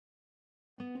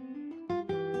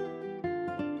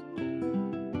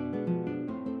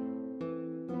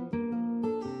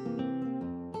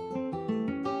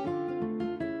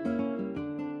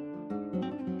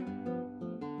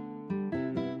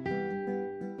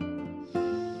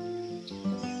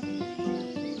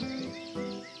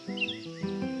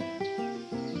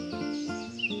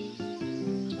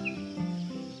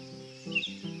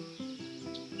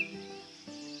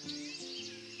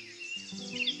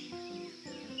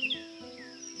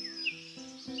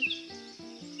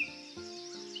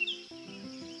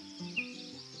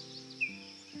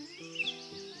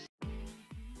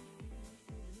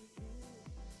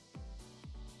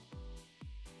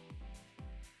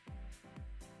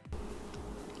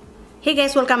Hey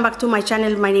guys, welcome back to my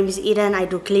channel. My name is Eden. I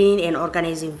do cleaning and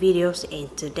organizing videos,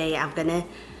 and today I'm gonna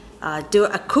do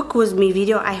a cook with me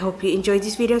video. I hope you enjoyed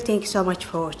this video. Thank you so much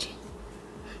for watching.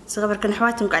 صغبر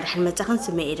كنحواتم قاعد حلمة تخن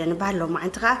سمي إيدن بحلو مع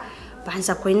انتقا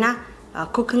بحنسا كوينا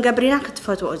كوكن قبرينا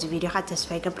كتفوتوا أوزي فيديو حتى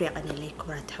سفاي قبري قني لي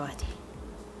كورات حواتي.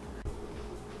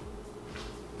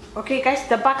 Okay guys,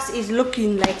 the box is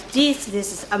looking like this.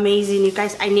 This is amazing, you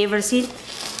guys. I never seen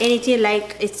anything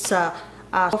like it's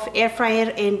of air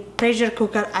fryer and pressure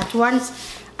cooker at once.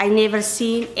 I never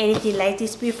seen anything like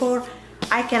this before.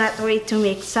 I cannot wait to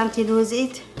make something with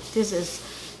it. This is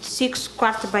 6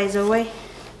 quart by the way,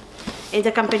 and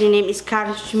the company name is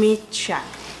SCHMIDT.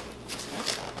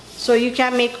 So you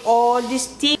can make all this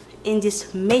thing in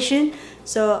this machine.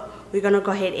 So we're gonna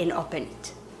go ahead and open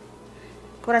it.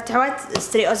 كرات حوات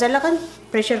استريقو زلقن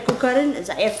pressure cookerن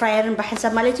إذا air fryerن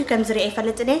بحسب مالتيو كم زري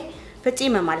فلتني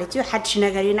فتيمة مالتيو حدش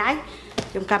نجاري نعي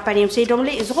يوم كامباني مسيدهم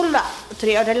لي زغل لا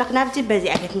تريقو زلق نبتي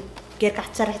بزي أجت غير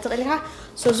كحت سرح تقلها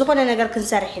سو زغل نجار كن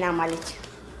سرحنا مالتيو.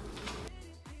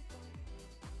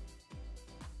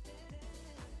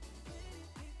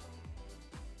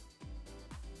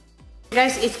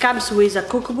 Guys, it comes with a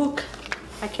cookbook.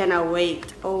 I cannot wait.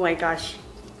 Oh my gosh,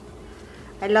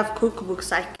 I love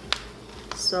cookbooks.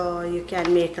 So you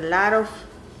can make a lot of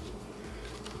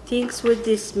things with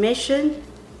this machine.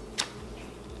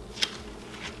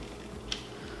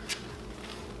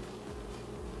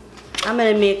 I'm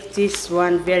gonna make this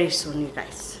one very soon, you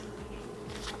guys.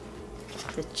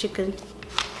 The chicken,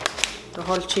 the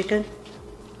whole chicken,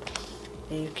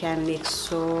 and you can make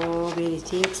so many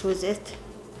things with it.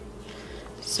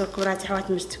 So كورات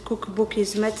حوات مست cookbook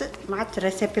is مع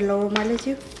recipe لو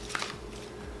مالتيو.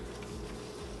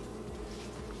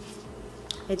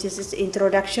 It is this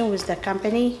introduction with the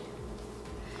company,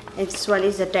 and this one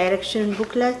is the direction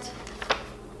booklet.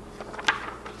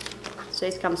 So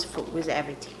it comes with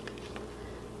everything.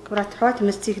 كورات حوات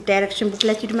مستيك direction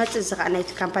booklet يدمت إذا أنا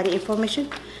company information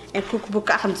and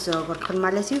cookbook أخم تزوجر كل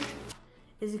مالتي.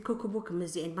 إذا cookbook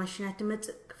مزين ماشينات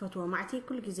مت كفتوه معتي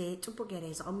كل جزء تبغى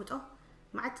جريز قمته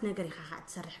معت نجري خاطر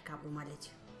تسرح كابو مالتي.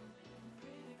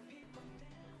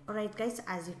 Alright guys,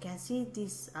 as you can see,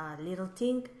 this little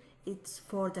thing, it's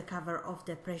for the cover of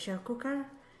the pressure cooker.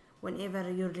 Whenever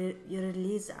you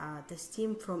release the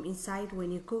steam from inside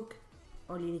when you cook,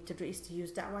 all you need to do is to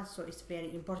use that one. So it's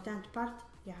very important part.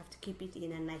 You have to keep it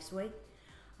in a nice way.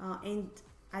 And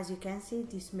as you can see,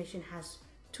 this machine has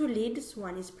 2 lids.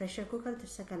 One is pressure cooker, the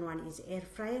second one is air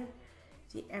fryer.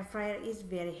 The air fryer is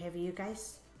very heavy, you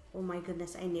guys. Oh my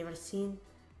goodness, I never seen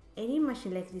any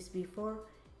machine like this before.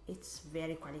 It's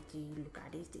very quality. Look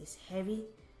at it, it's heavy.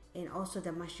 And also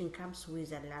the machine comes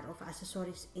with a lot of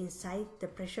accessories inside the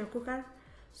pressure cooker,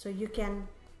 so you can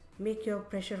make your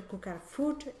pressure cooker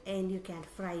food and you can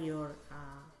fry your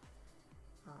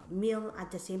meal at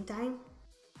the same time.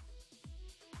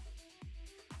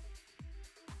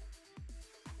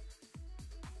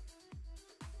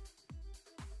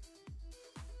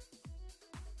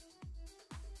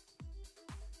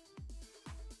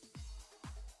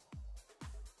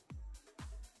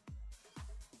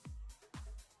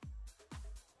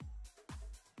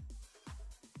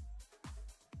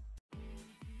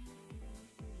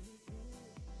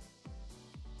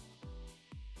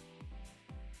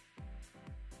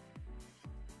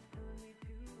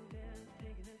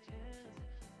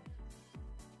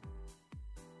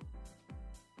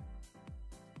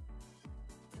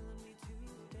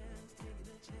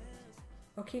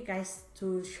 Okay guys,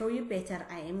 to show you better,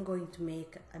 I am going to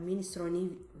make a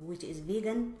minestrone which is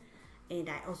vegan, and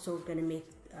I also gonna make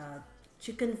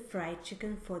fried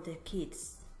chicken for the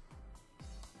kids.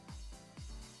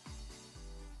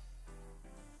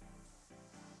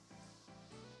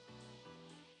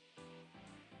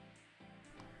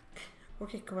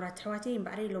 Okay كبرات حواتي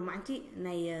بعري لو معنتي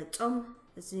ناي تصوم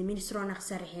زي minestrone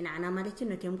خسرحين عنا مالتي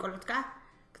نتيم قلعت كا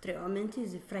كتري أمنتي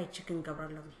زي fried chicken قبر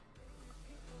لهم.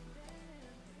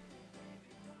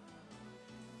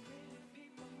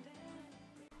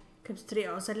 كبستري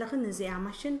أوصلخن نزي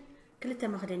عماشن كلتا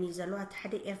مخدني زلوات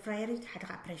حدا إير فرايري حدا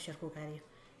قا بريشر كوكاري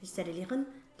يستدليخن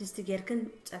دستجيركن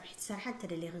صبحت سرحة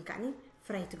تدليخن كعني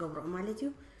فراي تقبرو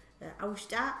مالتيو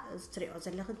أوشتا ستري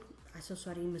أوصلخن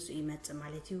أسوسوري مسؤيمات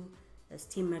مالتيو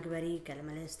ستيم مقبري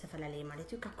كلمة استفل عليه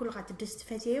مالتيو ككل قا تدست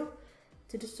فاتيو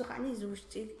تدستو قعني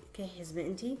زوجتي كي حزب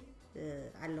انتي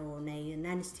علو ناي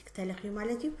نانستيك تلخيو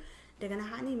مالتيو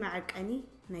دغنا هاني معك اني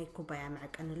ناي كوبايا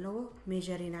معك ان لو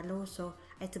ميجرين لو سو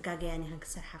ايتغاغياني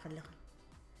هنكسر حقلخن.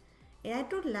 I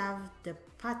do love the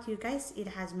pot, you guys. It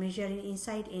has measuring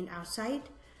inside and outside,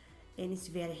 and it's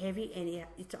very heavy, and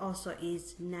it also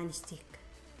is non-stick.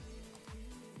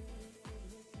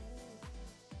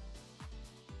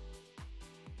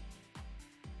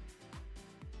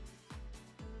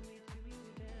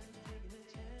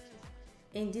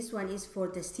 And this one is for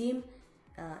the steam.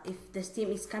 If the steam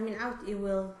is coming out, it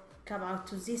will come out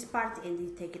to this part and you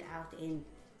take it out and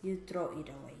you throw it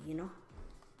away, you know.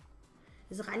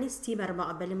 إذا قعني steamer ما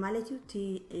قبل مالتي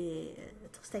تي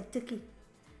تخستي تكي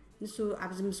نسو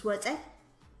عبز مسواتة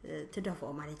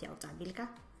تدفعه مالتي أو تعبيلك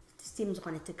steam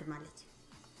زقنا تك مالتي.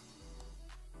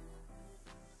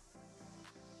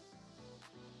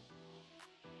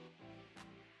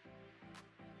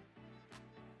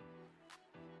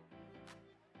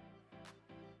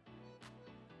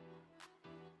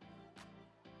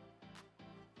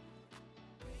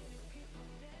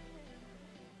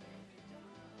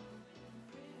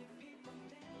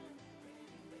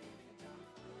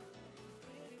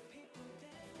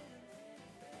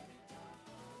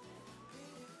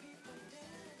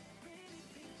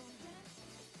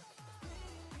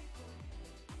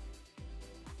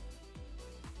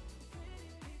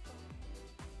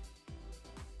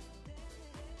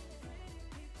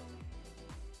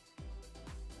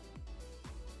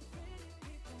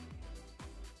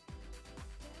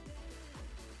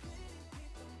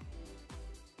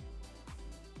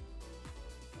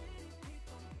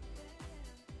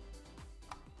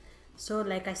 So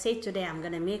like I said, today I'm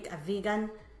gonna make a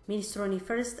vegan minestrone.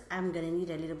 First, I'm gonna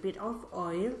need a little bit of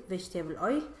oil, vegetable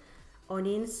oil,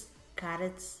 onions,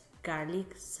 carrots, garlic,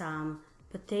 some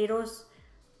potatoes,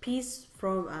 peas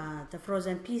from the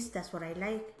frozen peas, that's what I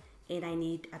like, and I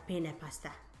need a penne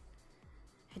pasta.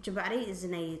 حجي بعري إذا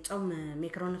نيتقوم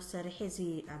ميكروني سريحي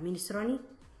زي minestrone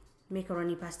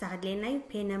ميكروني باستا هدليناي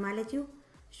penne مالتيو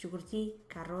شكرتي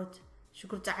كاروت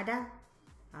شكرت عدا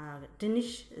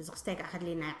دنش زغستيك أخذ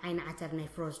لنا عين عترنا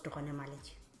فروز دقنا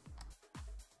مالتي.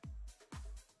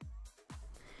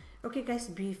 Okay guys,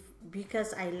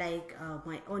 because I like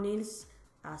my onions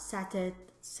salted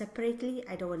separately,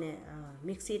 I don't want to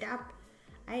mix it up.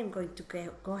 I am going to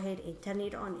go ahead and turn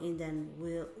it on and then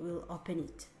we'll open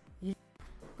it.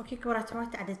 Okay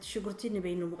كوراتوات عدد شجرتي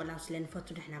نبينو مغلاوس لأن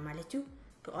فتو نحنا مالتيو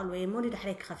كأول ويموني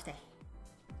دحريك خفتاي.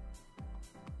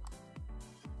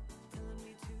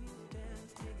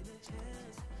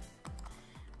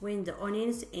 When the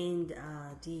onions and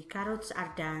the carrots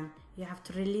are done, you have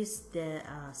to release the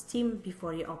steam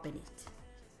before you open it.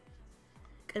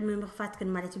 كلمة مخفات كن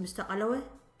مالتي مستقلوة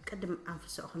قدم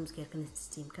أنفسه خمس كير كنت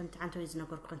steam كم تعنتو إذا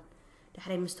نقولكن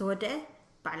دحري مستودة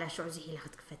بعلا شو عزيه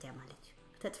لخد كفتها مالتي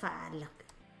تدفع لك.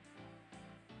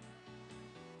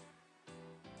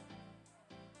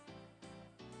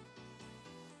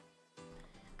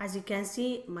 As you can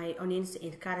see, my onions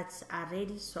and carrots are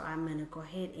ready, so I'm gonna go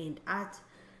ahead and add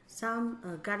some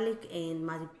garlic and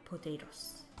my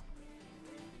potatoes.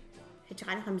 هيك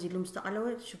قاعدين خمزي لهم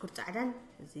مستقلوة شكرت عدن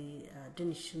زي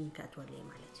دنشن كأتولي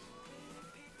مالتي.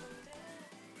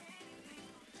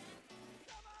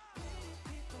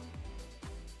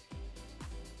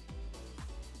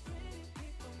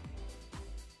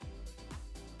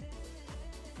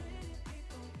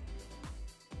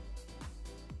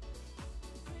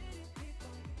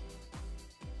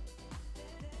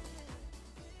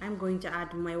 I'm going to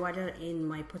add my water and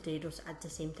my potatoes at the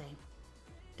same time.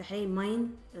 دحين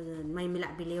ماي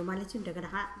ملعب بليو مالتي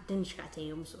ندقنا دنش كعتي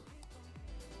يومسو.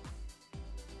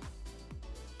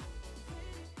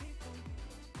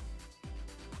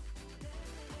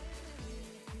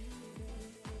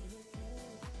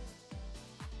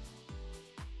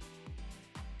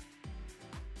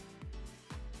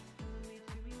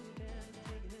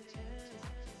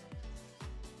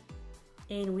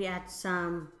 And we add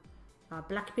some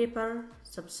black pepper,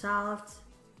 some salt,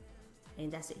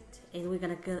 and that's it. And we're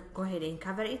gonna go ahead and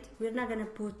cover it. We're not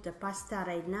gonna put the pasta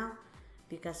right now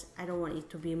because I don't want it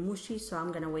to be mushy, so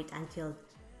I'm gonna wait until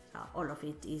all of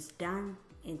it is done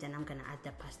and then I'm gonna add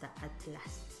the pasta at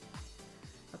last.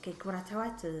 Okay,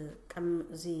 كبراتوات كم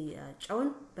زي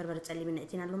جون بربر تصلي من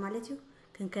نأتينا له مالتيو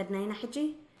كنكدنا هنا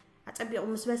حجي أتبيع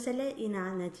مسبسلة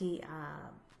إنا نتي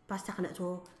باستا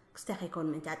خنقتو كستاخي يكون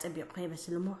من تعتبيع قوي بس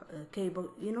المو كيبو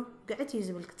ينو قعدت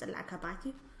يزبل كتطلع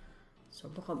كباتي سو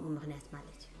بقوم مغنيات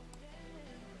مالتي.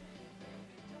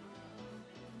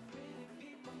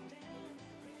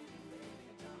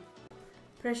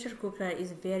 Pressure cooker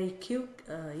is very quick.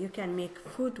 You can make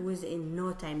food within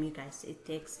no time, you guys. It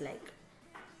takes like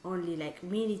only like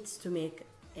minutes to make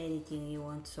anything you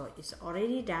want. So it's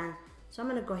already done. So I'm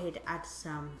gonna go ahead and add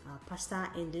some pasta,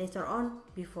 and later on,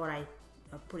 before I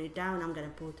put it down, I'm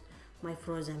gonna put my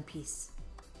frozen peas.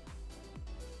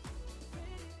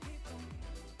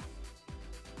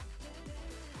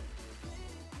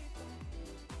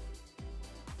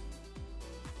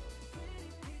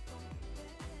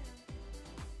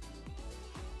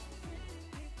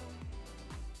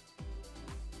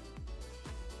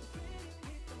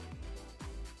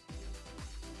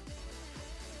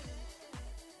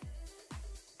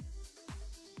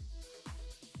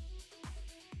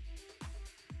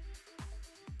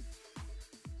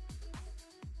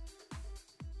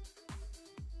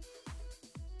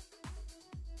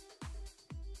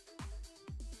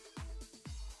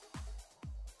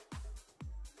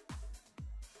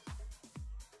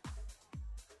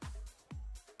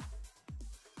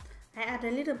 I add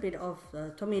a little bit of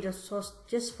tomato sauce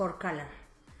just for color.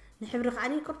 نحبرق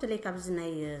عني قبط لي كابز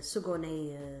ناي سجو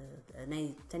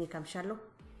ناي تاني كام شالو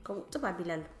كم طبعا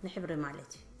بلال نحبر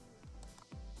مالتي.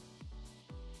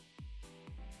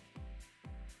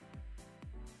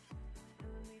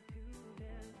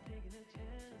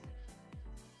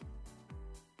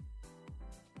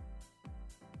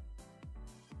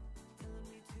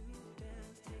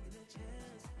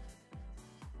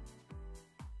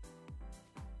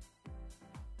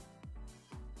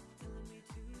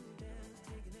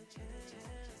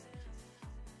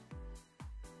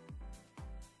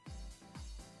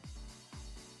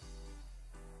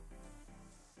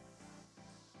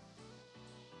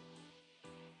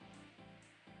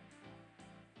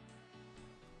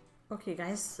 Okay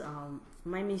guys,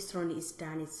 my minestrone is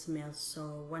done. It smells so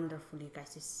wonderful, you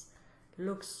guys. It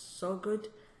looks so good.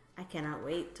 I cannot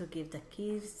wait to give the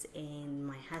kids and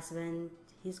my husband.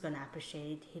 He's gonna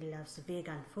appreciate it. He loves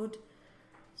vegan food.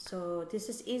 So this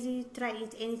is easy. Try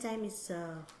it anytime. It's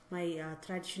my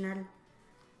traditional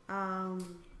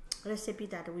recipe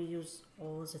that we use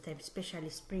all the time,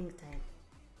 especially springtime.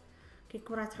 Okay,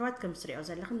 كورات حوات كم سريع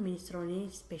زلخن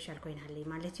minestrone special كوين هاللي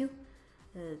مالتيو.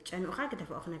 جانو خاك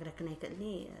دفع أخنا كنا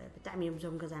يكلني بتعمي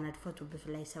يوم جزانا دفعته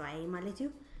بفلاي سبعي مالتيو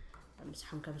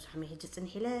مسحهم كمسحهم يحجز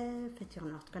نحلا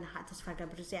فتيون أخت كنا حتى سفاقة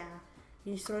برزع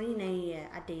minestrone ناي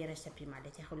عدي ريسبي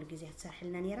مالتي أخو الجزء هتسرح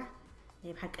لنا نيرة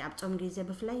ناي بحكي أبطأم جزء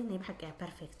بفلاي ناي بحكي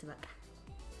perfect بقى.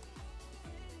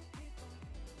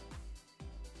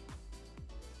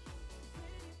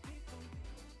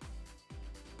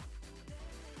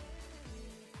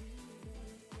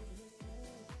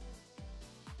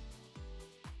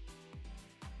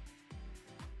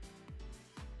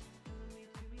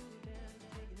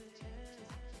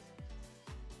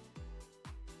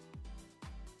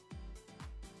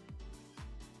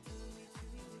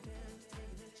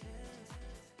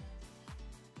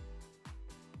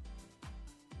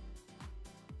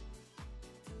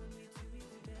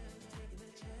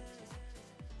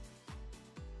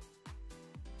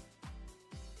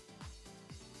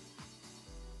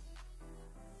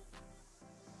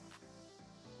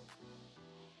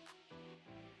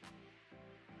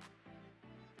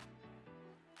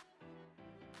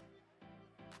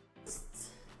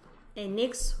 And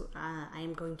next I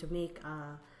am going to make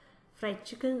fried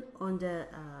chicken on the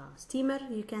steamer.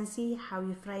 You can see how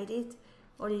you fried it.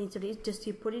 All you need to do is just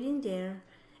you put it in there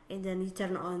and then you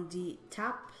turn on the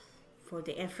top for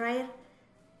the air fryer.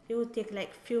 It will take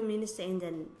like few minutes and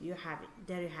then you have it.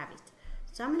 There you have it.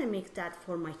 So I'm gonna make that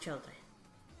for my children.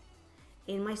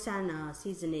 And my son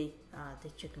seasoned the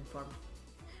chicken for me.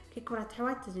 كي كرات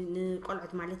حوات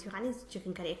نقلعت مالتي يعني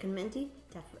chicken كاري أكل منتي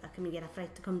تعرف كم يجرا فرايد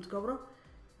تكم تجبره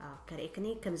كاري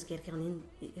أكني كم زكير كغنين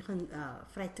يخن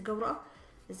فرايد تجبره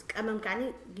بس أمام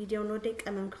كعني جيديو نودك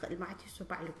أمام كخل معتي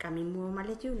سبع لك أمي مو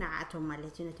مالتي ونعتهم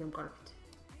مالتي نتيم قلعت.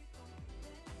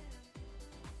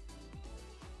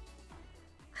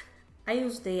 I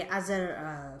used the other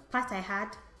pot I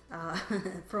had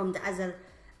from the other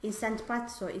instant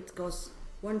pot, so it goes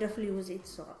wonderfully with it.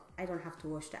 So I don't have to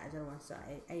wash the other one. So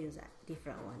I use a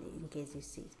different one in case you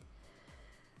see.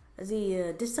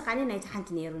 زي دستق علي نايت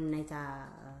حنت نيرون نايتا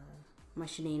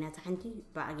ماشيني نايت حنتي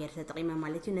بقى غير تقيمة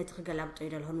مالتي نايت خجلاب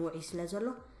طير الهون وعيس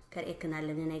لازلو كاريكنا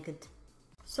لنا نايقد.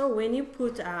 So when you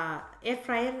put air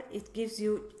fryer, it gives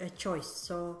you a choice.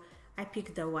 So I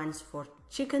pick the ones for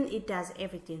chicken. It does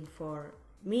everything for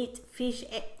meat, fish.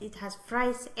 It has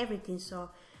fries, everything. So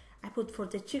I put for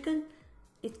the chicken.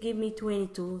 It gave me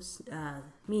 22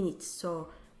 minutes. So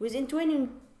within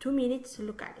 22 minutes,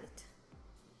 look at it.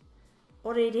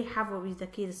 Already half of the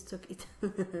kids took it.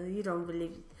 You don't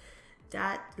believe it.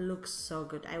 That looks so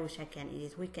good. I wish I can eat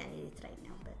it. We can't eat it right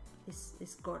now, but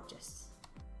it's gorgeous.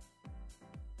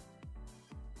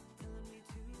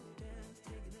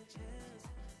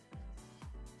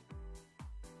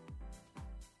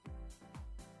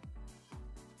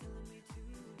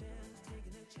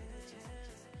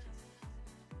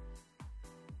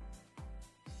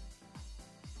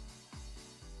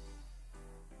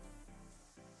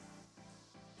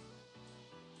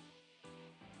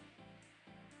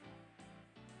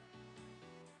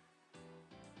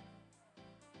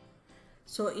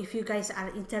 So if you guys are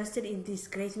interested in this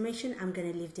great mission, I'm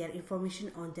gonna leave their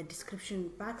information on the description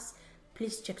box.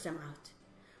 Please check them out.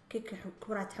 Okay,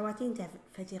 كبرات حواتي انت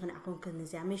فتيغن اقون كن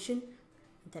زي mission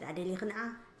انت العديلي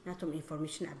خنعة ناتهم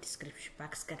information at description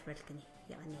box كتبالكني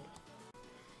يعني.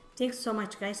 Thanks so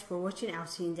much guys for watching. I'll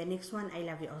see you in the next one. I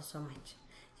love you all so much.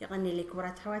 يغني لي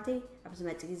كبرات حواتي أبز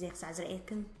ما تجي زيك ساعة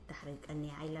زرقيكن تحرق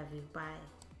أني I love you.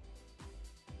 Bye.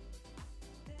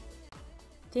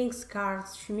 Thanks Carl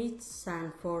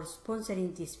Schmidt-San for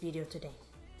sponsoring this video today.